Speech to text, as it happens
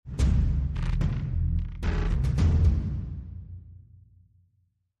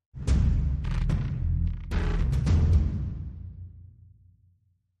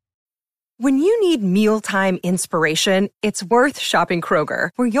When you need mealtime inspiration, it's worth shopping Kroger,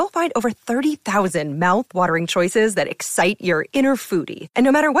 where you'll find over 30,000 mouth-watering choices that excite your inner foodie. And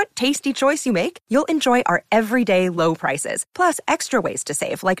no matter what tasty choice you make, you'll enjoy our everyday low prices, plus extra ways to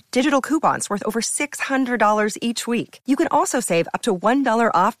save, like digital coupons worth over $600 each week. You can also save up to $1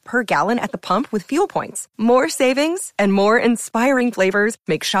 off per gallon at the pump with fuel points. More savings and more inspiring flavors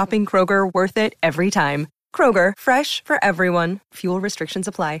make shopping Kroger worth it every time. Kroger, fresh for everyone. Fuel restrictions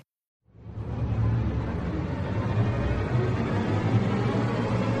apply.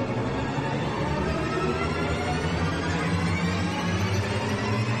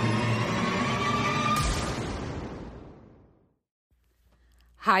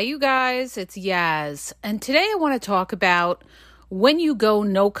 Hi, you guys, it's Yaz, and today I want to talk about when you go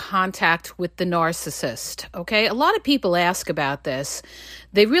no contact with the narcissist, okay? A lot of people ask about this.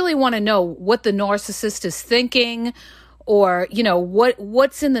 They really want to know what the narcissist is thinking or,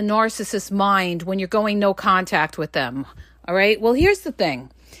 what's in the narcissist's mind when you're going no contact with them, all right? Well, here's the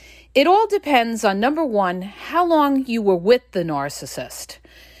thing. It all depends on, number one, how long you were with the narcissist.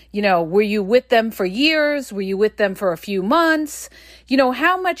 Were you with them for years? Were you with them for a few months?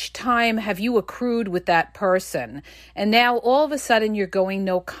 How much time have you accrued with that person? And now all of a sudden you're going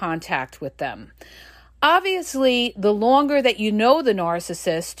no contact with them. Obviously, the longer that you know the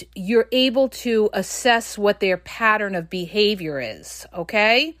narcissist, you're able to assess what their pattern of behavior is,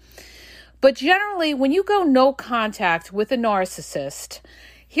 okay? But generally, when you go no contact with a narcissist,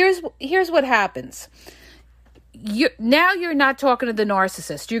 here's what happens. Now you're not talking to the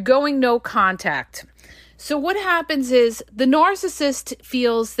narcissist. You're going no contact. So what happens is the narcissist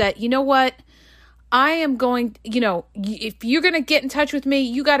feels that, you know what, I am going, if you're going to get in touch with me,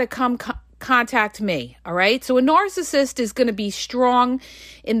 you got to come contact me. All right. So a narcissist is going to be strong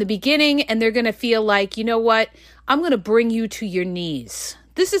in the beginning and they're going to feel like, you know what, I'm going to bring you to your knees.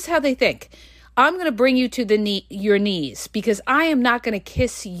 This is how they think. I'm going to bring you to your knees because I am not going to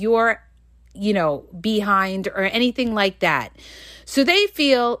kiss your behind or anything like that. So they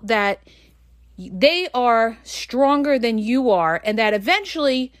feel that they are stronger than you are and that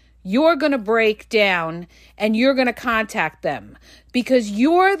eventually you're going to break down and you're going to contact them because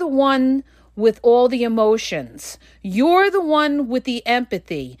you're the one with all the emotions. You're the one with the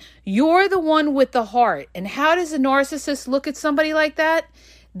empathy. You're the one with the heart. And how does a narcissist look at somebody like that?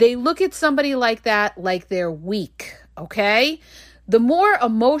 They look at somebody like that like they're weak, okay? The more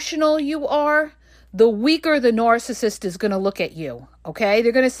emotional you are, the weaker the narcissist is going to look at you, okay?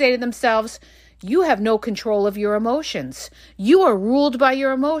 They're going to say to themselves, you have no control of your emotions. You are ruled by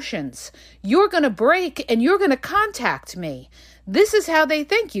your emotions. You're going to break and you're going to contact me. This is how they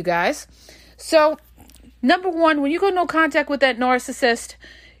think, you guys. So, number one, when you go no contact with that narcissist,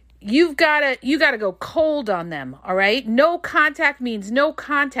 you gotta go cold on them, all right? No contact means no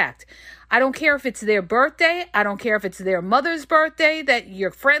contact. I don't care if it's their birthday. I don't care if it's their mother's birthday that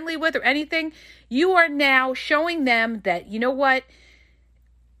you're friendly with or anything. You are now showing them that, you know what?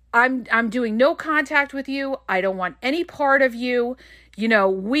 I'm doing no contact with you. I don't want any part of you.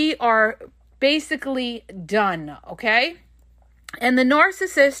 We are basically done, okay? And the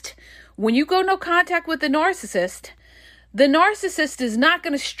narcissist, when you go no contact with the narcissist is not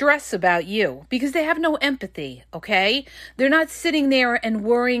going to stress about you because they have no empathy, okay? They're not sitting there and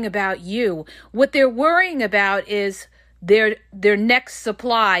worrying about you. What they're worrying about is their next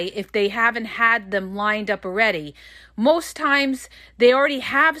supply if they haven't had them lined up already. Most times they already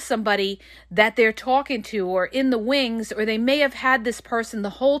have somebody that they're talking to or in the wings, or they may have had this person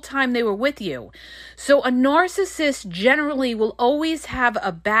the whole time they were with you. So a narcissist generally will always have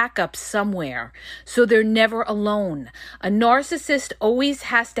a backup somewhere, so they're never alone. A narcissist always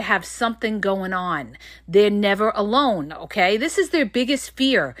has to have something going on. They're never alone, okay? This is their biggest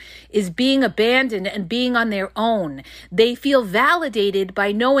fear, is being abandoned and being on their own. They feel validated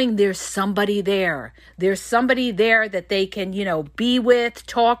by knowing there's somebody there. There's somebody there that they can, be with,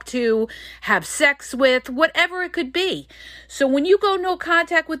 talk to, have sex with, whatever it could be. So when you go no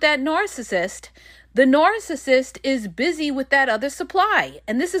contact with that narcissist, the narcissist is busy with that other supply.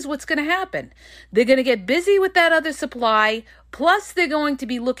 And this is what's going to happen. They're going to get busy with that other supply. Plus, they're going to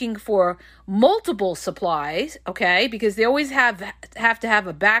be looking for multiple supplies, okay? Because they always have to have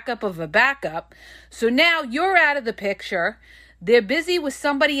a backup of a backup. So now you're out of the picture. They're busy with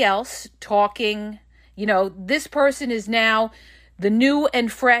somebody else talking. This person is now the new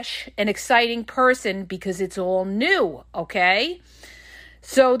and fresh and exciting person because it's all new, okay?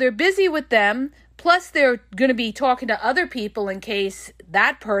 So they're busy with them. Plus, they're going to be talking to other people in case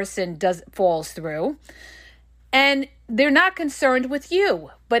that person falls through. And they're not concerned with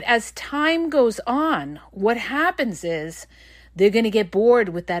you. But as time goes on, what happens is they're going to get bored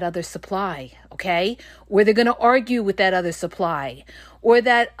with that other supply, okay? Or they're going to argue with that other supply. Or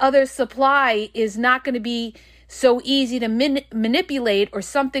that other supply is not going to be so easy to manipulate or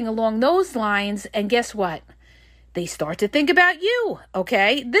something along those lines. And guess what? They start to think about you,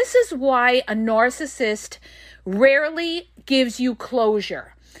 okay? This is why a narcissist rarely gives you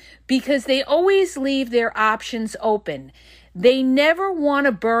closure, because they always leave their options open. They never want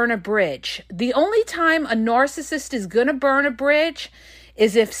to burn a bridge. The only time a narcissist is going to burn a bridge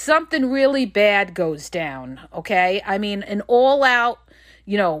is if something really bad goes down, okay? I mean, an all-out,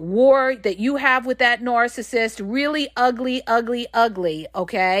 war that you have with that narcissist, really ugly,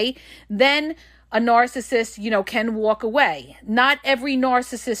 okay? Then a narcissist, can walk away. Not every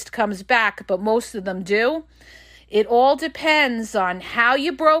narcissist comes back, but most of them do. It all depends on how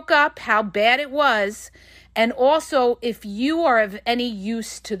you broke up, how bad it was, and also if you are of any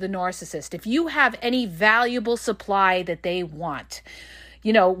use to the narcissist, if you have any valuable supply that they want.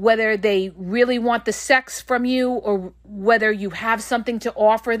 Whether they really want the sex from you or whether you have something to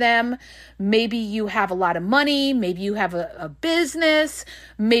offer them. Maybe you have a lot of money. Maybe you have a business.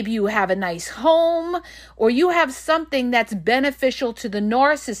 Maybe you have a nice home, or you have something that's beneficial to the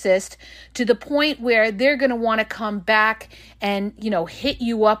narcissist to the point where they're going to want to come back and, hit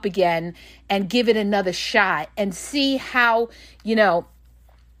you up again and give it another shot and see how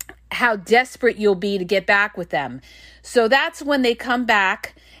desperate you'll be to get back with them. So that's when they come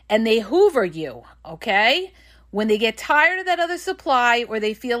back and they hoover you, okay? When they get tired of that other supply, or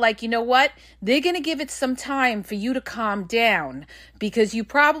they feel like, they're going to give it some time for you to calm down, because you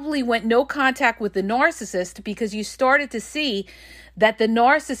probably went no contact with the narcissist because you started to see that the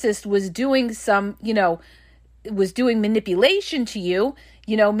narcissist was doing was doing manipulation to you.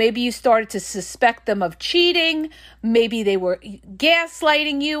 Maybe you started to suspect them of cheating. Maybe they were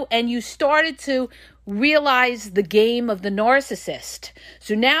gaslighting you, and you started to realize the game of the narcissist.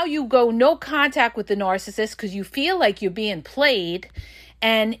 So now you go no contact with the narcissist because you feel like you're being played.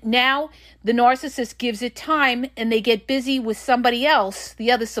 And now the narcissist gives it time and they get busy with somebody else,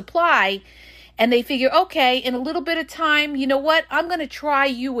 the other supply. And they figure, okay, in a little bit of time, you know what? I'm going to try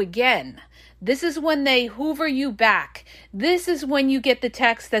you again. This is when they hoover you back. This is when you get the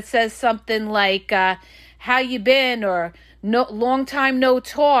text that says something like, how you been? Or no, long time no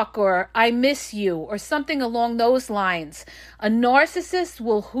talk, or I miss you, or something along those lines. A narcissist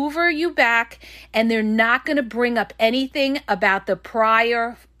will hoover you back, and they're not going to bring up anything about the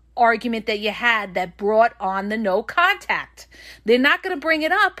prior argument that you had that brought on the no contact. They're not going to bring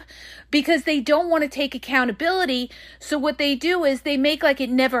it up because they don't want to take accountability. So what they do is they make like it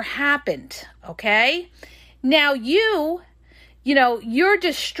never happened, okay? Now you're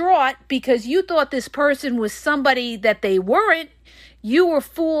distraught because you thought this person was somebody that they weren't. You were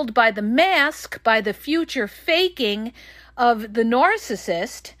fooled by the mask, by the future faking of the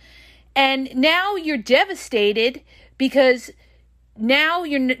narcissist. And now you're devastated because now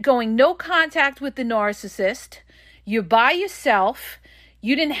you're going no contact with the narcissist. You're by yourself.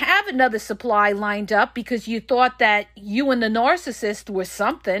 You didn't have another supply lined up because you thought that you and the narcissist were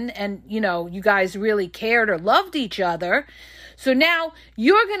something and, you guys really cared or loved each other. So now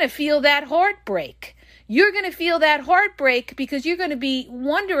you're going to feel that heartbreak. You're going to feel that heartbreak because you're going to be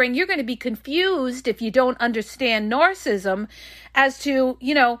wondering, you're going to be confused if you don't understand narcissism as to,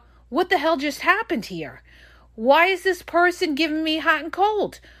 what the hell just happened here? Why is this person giving me hot and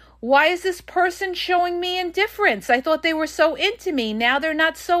cold? Why is this person showing me indifference? I thought they were so into me. Now they're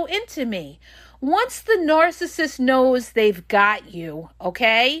not so into me. Once the narcissist knows they've got you,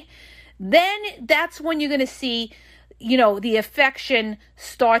 okay, then that's when you're going to see, the affection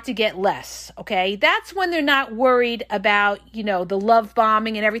start to get less, okay? That's when they're not worried about, the love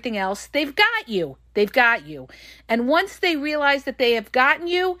bombing and everything else. They've got you. They've got you. And once they realize that they have gotten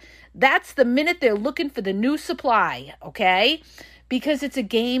you, that's the minute they're looking for the new supply, okay? Because it's a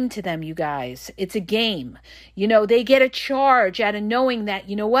game to them, you guys. It's a game. They get a charge out of knowing that,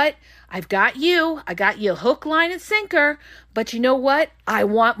 what? I've got you. I got you hook, line, and sinker. But you know what? I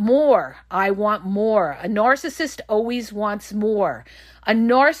want more. I want more. A narcissist always wants more. A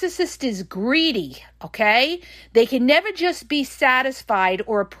narcissist is greedy, okay? They can never just be satisfied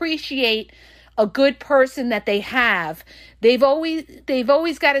or appreciate a good person that they have. They've always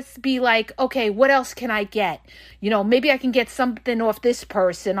got to be like, okay, what else can I get? Maybe I can get something off this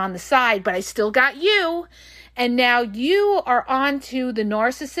person on the side, but I still got you. And now you are on to the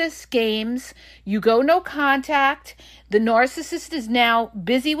narcissist games. You go no contact. The narcissist is now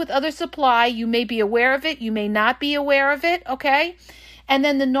busy with other supply. You may be aware of it. You may not be aware of it, okay? And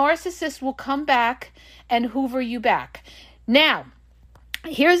then the narcissist will come back and hoover you back. Now,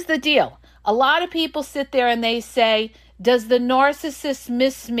 here's the deal. A lot of people sit there and they say, Does the narcissist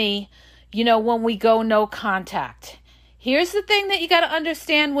miss me, when we go no contact? Here's the thing that you got to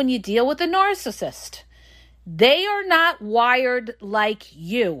understand when you deal with a narcissist. They are not wired like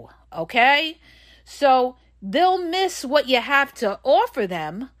you, okay? So they'll miss what you have to offer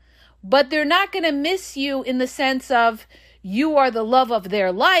them, but they're not going to miss you in the sense of you are the love of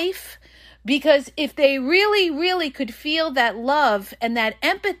their life. Because if they really, really could feel that love and that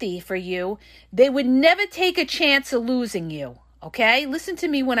empathy for you, they would never take a chance of losing you, okay? Listen to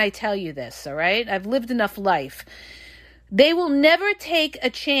me when I tell you this, all right? I've lived enough life. They will never take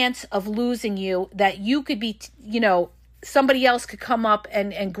a chance of losing you that you could be, somebody else could come up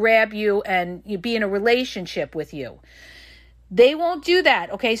and grab you and you be in a relationship with you. They won't do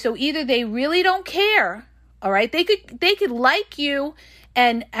that, okay? So either they really don't care, all right? They could like you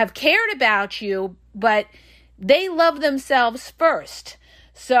and have cared about you, but they love themselves first.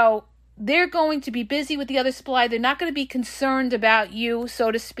 So they're going to be busy with the other supply. They're not going to be concerned about you, so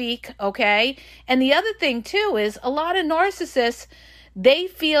to speak, okay? And the other thing, too, is a lot of narcissists, they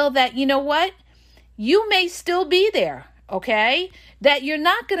feel that, you know what? You may still be there, okay? That you're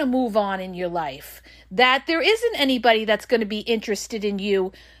not going to move on in your life. That there isn't anybody that's going to be interested in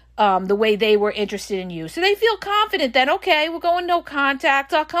you the way they were interested in you. So they feel confident that, okay, we're going no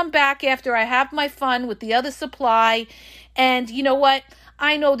contact. I'll come back after I have my fun with the other supply. And you know what?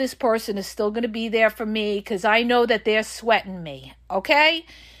 I know this person is still going to be there for me because I know that they're sweating me. Okay?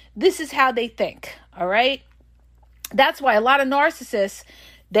 This is how they think. All right? That's why a lot of narcissists,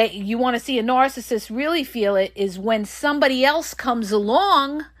 that you want to see a narcissist really feel it, is when somebody else comes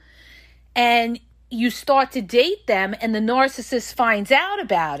along and you start to date them and the narcissist finds out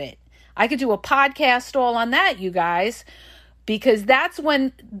about it. I could do a podcast all on that, you guys, because that's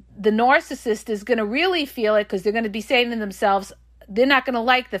when the narcissist is going to really feel it, because they're going to be saying to themselves, they're not going to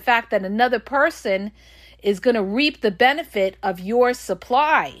like the fact that another person is going to reap the benefit of your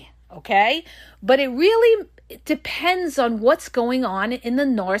supply, okay? But it really depends on what's going on in the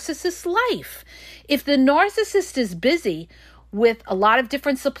narcissist's life. If the narcissist is busy with a lot of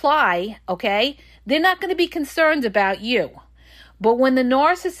different supply, okay, they're not going to be concerned about you. But when the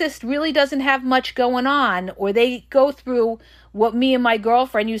narcissist really doesn't have much going on, or they go through what me and my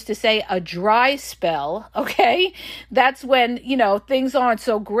girlfriend used to say, a dry spell, okay, that's when, things aren't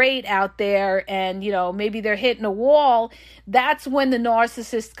so great out there and, maybe they're hitting a wall. That's when the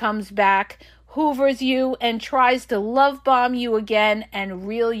narcissist comes back, hoovers you, and tries to love bomb you again and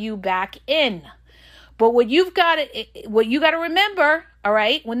reel you back in. But what you got to remember, all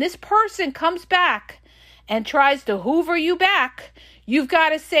right, when this person comes back and tries to hoover you back, you've got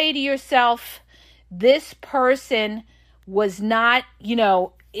to say to yourself, this person was not,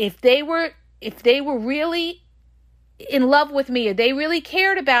 if they were really in love with me, or they really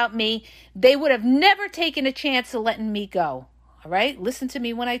cared about me, they would have never taken a chance of letting me go. All right? Listen to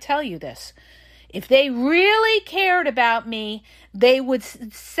me when I tell you this. If they really cared about me, they would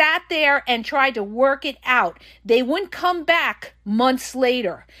sat there and tried to work it out. They wouldn't come back months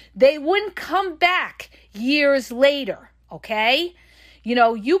later. They wouldn't come back years later, okay?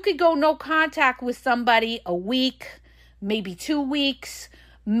 You could go no contact with somebody a week, maybe 2 weeks,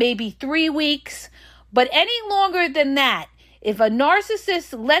 maybe 3 weeks, but any longer than that, if a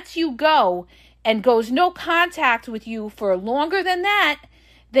narcissist lets you go and goes no contact with you for longer than that,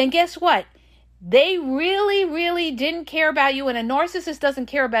 then guess what? They really, really didn't care about you, and a narcissist doesn't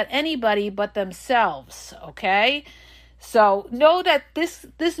care about anybody but themselves, okay? So know that this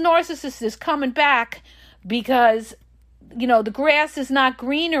narcissist is coming back because, the grass is not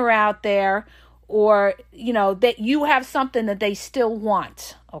greener out there, or, that you have something that they still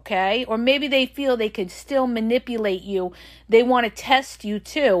want, okay? Or maybe they feel they could still manipulate you. They want to test you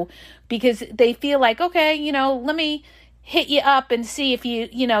too, because they feel like, okay, let me hit you up and see if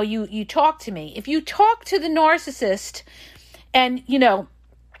you talk to me. If you talk to the narcissist and,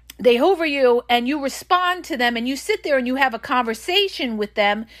 they hoover you and you respond to them and you sit there and you have a conversation with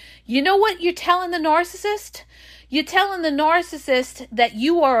them, you know what you're telling the narcissist? You're telling the narcissist that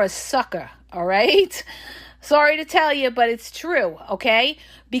you are a sucker, all right? Sorry to tell you, but it's true, okay?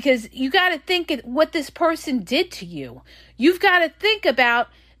 Because you got to think of what this person did to you. You've got to think about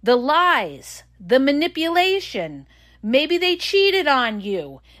the lies, the manipulation. Maybe they cheated on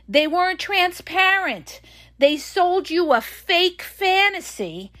you. They weren't transparent. They sold you a fake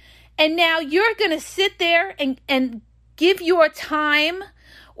fantasy. And now you're going to sit there and give your time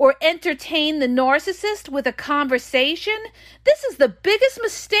or entertain the narcissist with a conversation. This is the biggest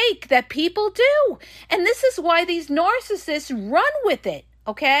mistake that people do. And this is why these narcissists run with it.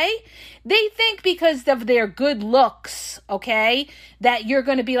 okay? They think because of their good looks, okay, that you're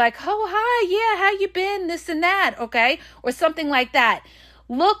going to be like, oh, hi, yeah, how you been, this and that, okay, or something like that.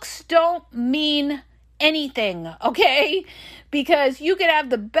 Looks don't mean anything, okay, because you could have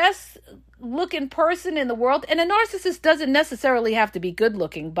the best looking person in the world, and a narcissist doesn't necessarily have to be good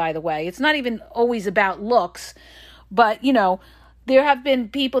looking, by the way. It's not even always about looks, but, there have been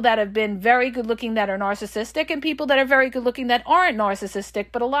people that have been very good looking that are narcissistic and people that are very good looking that aren't narcissistic.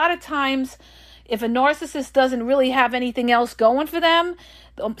 But a lot of times, if a narcissist doesn't really have anything else going for them,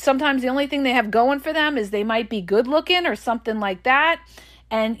 sometimes the only thing they have going for them is they might be good looking or something like that.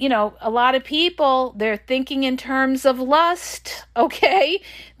 And, a lot of people, they're thinking in terms of lust, okay?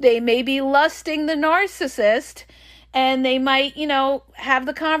 They may be lusting the narcissist. And they might, have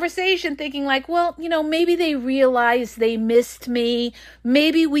the conversation thinking like, well, maybe they realize they missed me.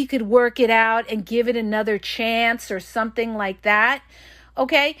 Maybe we could work it out and give it another chance or something like that.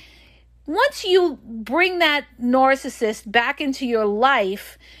 Okay. Once you bring that narcissist back into your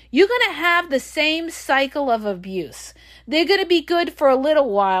life, you're going to have the same cycle of abuse. They're going to be good for a little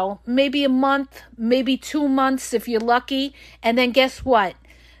while, maybe a month, maybe 2 months if you're lucky. And then guess what?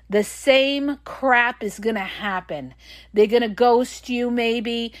 The same crap is going to happen. They're going to ghost you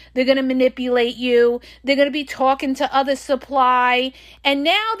maybe. They're going to manipulate you. They're going to be talking to other supply. And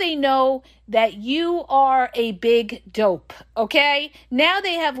now they know that you are a big dope, okay? Now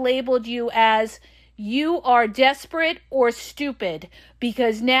they have labeled you as you are desperate or stupid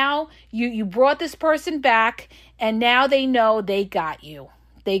because now you brought this person back and now they know they got you.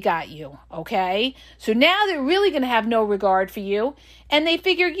 They got you, okay? So now they're really going to have no regard for you. And they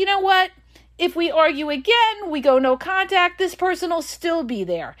figure, you know what? If we argue again, we go no contact, this person will still be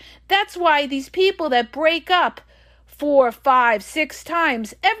there. That's why these people that break up 4, 5, 6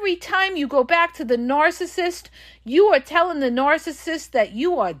 times, every time you go back to the narcissist, you are telling the narcissist that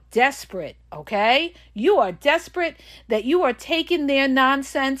you are desperate, okay? You are desperate, that you are taking their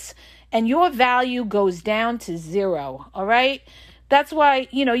nonsense, and your value goes down to 0, all right? That's why,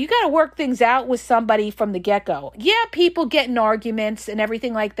 you got to work things out with somebody from the get-go. Yeah, people get in arguments and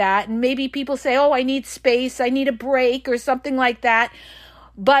everything like that. And maybe people say, oh, I need space, I need a break or something like that.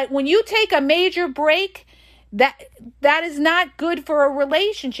 But when you take a major break, that is not good for a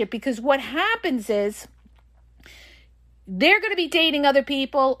relationship because what happens is they're going to be dating other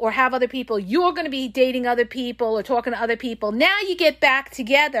people or have other people. You're going to be dating other people or talking to other people. Now you get back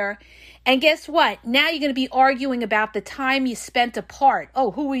together. And guess what? Now you're going to be arguing about the time you spent apart. Oh,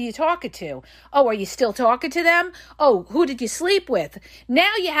 who were you talking to? Oh, are you still talking to them? Oh, who did you sleep with?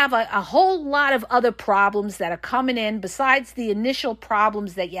 Now you have a whole lot of other problems that are coming in besides the initial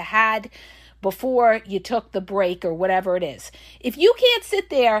problems that you had before you took the break or whatever it is. If you can't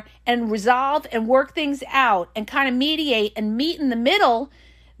sit there and resolve and work things out and kind of mediate and meet in the middle,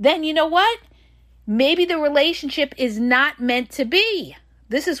 then you know what? Maybe the relationship is not meant to be.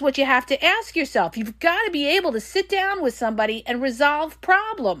 This is what you have to ask yourself. You've got to be able to sit down with somebody and resolve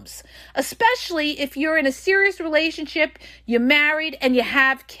problems, especially if you're in a serious relationship, you're married, and you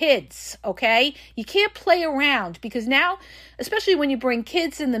have kids, okay? You can't play around because now, especially when you bring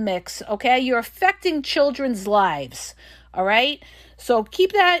kids in the mix, okay, you're affecting children's lives, all right? So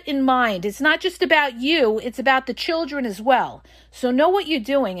keep that in mind. It's not just about you, it's about the children as well. So know what you're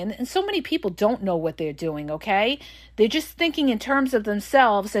doing. And so many people don't know what they're doing, okay? They're just thinking in terms of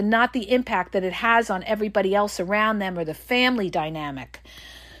themselves and not the impact that it has on everybody else around them or the family dynamic.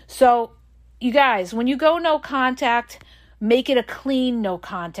 So, you guys, when you go no contact, make it a clean no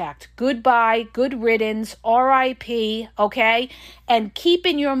contact. Goodbye, good riddance, RIP, okay? And keep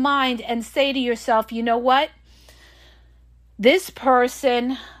in your mind and say to yourself, you know what? This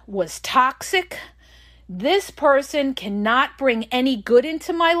person was toxic. This person cannot bring any good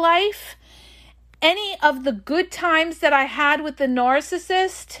into my life. Any of the good times that I had with the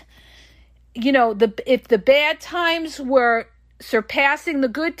narcissist, if the bad times were surpassing the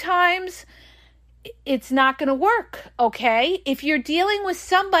good times, it's not going to work, okay? If you're dealing with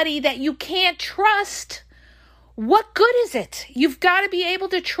somebody that you can't trust, what good is it? You've got to be able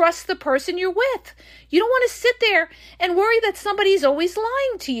to trust the person you're with. You don't want to sit there and worry that somebody's always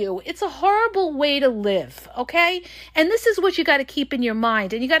lying to you. It's a horrible way to live, okay? And this is what you got to keep in your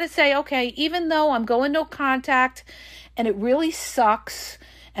mind. And you got to say, okay, even though I'm going no contact and it really sucks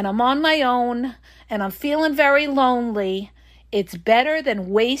and I'm on my own and I'm feeling very lonely, it's better than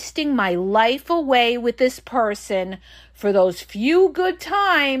wasting my life away with this person for those few good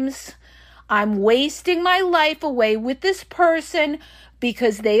times. I'm wasting my life away with this person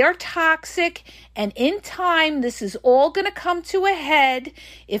because they are toxic, and in time, this is all going to come to a head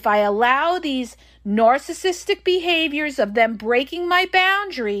if I allow these narcissistic behaviors of them breaking my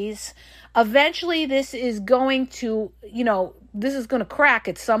boundaries. Eventually, this is going to, this is going to crack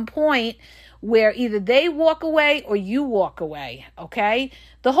at some point where either they walk away or you walk away, okay?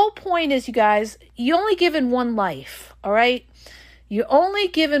 The whole point is, you guys, you're only given one life, all right? You're only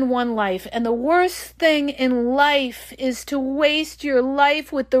given one life, and the worst thing in life is to waste your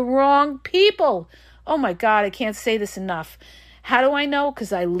life with the wrong people. Oh my God, I can't say this enough. How do I know?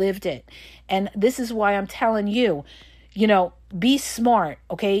 Because I lived it. And this is why I'm telling you, be smart,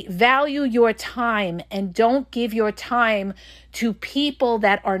 okay? Value your time and don't give your time to people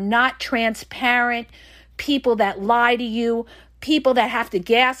that are not transparent, people that lie to you, people that have to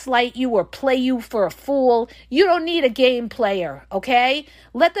gaslight you or play you for a fool. You don't need a game player, okay?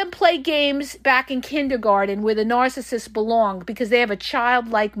 Let them play games back in kindergarten where the narcissists belong because they have a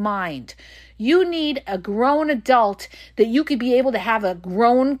childlike mind. You need a grown adult that you could be able to have a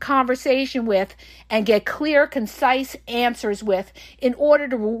grown conversation with and get clear, concise answers with in order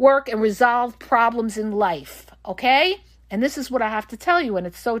to work and resolve problems in life, okay? And this is what I have to tell you, and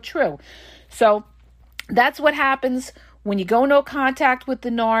it's so true. So that's what happens when you go no contact with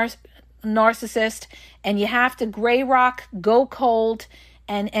the narcissist, and you have to gray rock, go cold,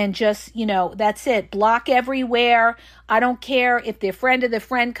 and just, that's it. Block everywhere. I don't care if their friend of the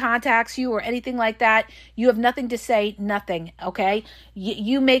friend contacts you or anything like that. You have nothing to say, nothing, okay?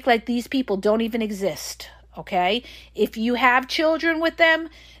 You make like these people don't even exist, okay? If you have children with them,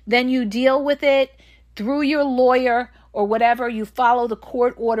 then you deal with it through your lawyer or whatever. You follow the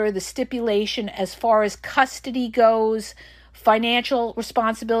court order, the stipulation as far as custody goes, financial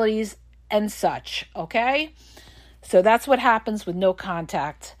responsibilities, and such, okay? So that's what happens with no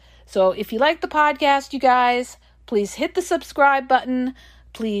contact. So if you like the podcast, you guys, please hit the subscribe button.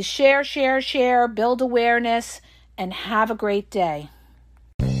 Please share, build awareness, and have a great day.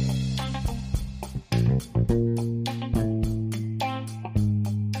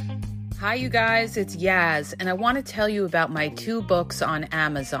 Hi, you guys, it's Yaz, and I want to tell you about my 2 books on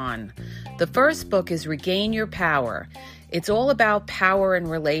Amazon. The first book is Regain Your Power. It's all about power and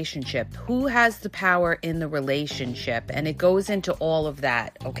relationship. Who has the power in the relationship? And it goes into all of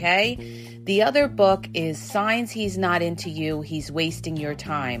that, okay? The other book is Signs He's Not Into You, He's Wasting Your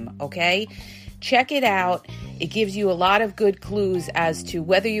Time, okay? Check it out. It gives you a lot of good clues as to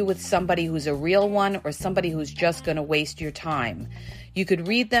whether you're with somebody who's a real one or somebody who's just going to waste your time. You could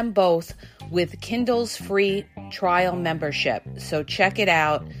read them both with Kindle's free trial membership. So check it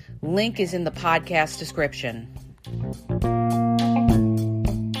out. Link is in the podcast description.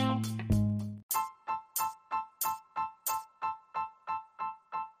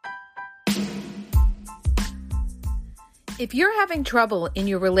 If you're having trouble in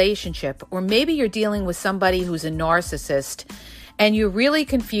your relationship, or maybe you're dealing with somebody who's a narcissist and you're really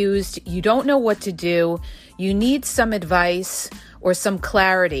confused, you don't know what to do, you need some advice or some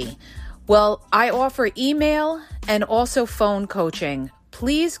clarity, well, I offer email and also phone coaching.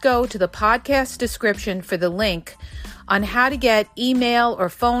 Please go to the podcast description for the link on how to get email or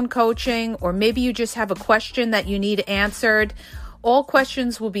phone coaching, or maybe you just have a question that you need answered. All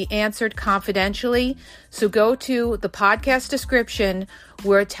questions will be answered confidentially. So go to the podcast description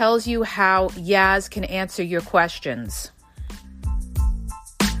where it tells you how Yaz can answer your questions.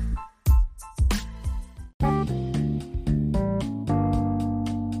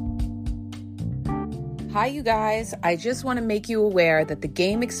 Hi, you guys. I just want to make you aware that the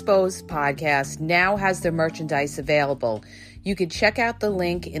Game Exposed podcast now has their merchandise available. You can check out the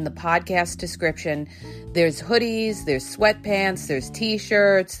link in the podcast description. There's hoodies, there's sweatpants, there's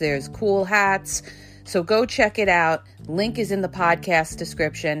t-shirts, there's cool hats. So go check it out. Link is in the podcast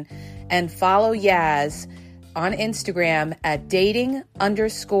description. And follow Yaz on Instagram at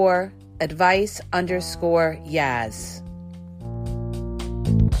dating_advice_Yaz.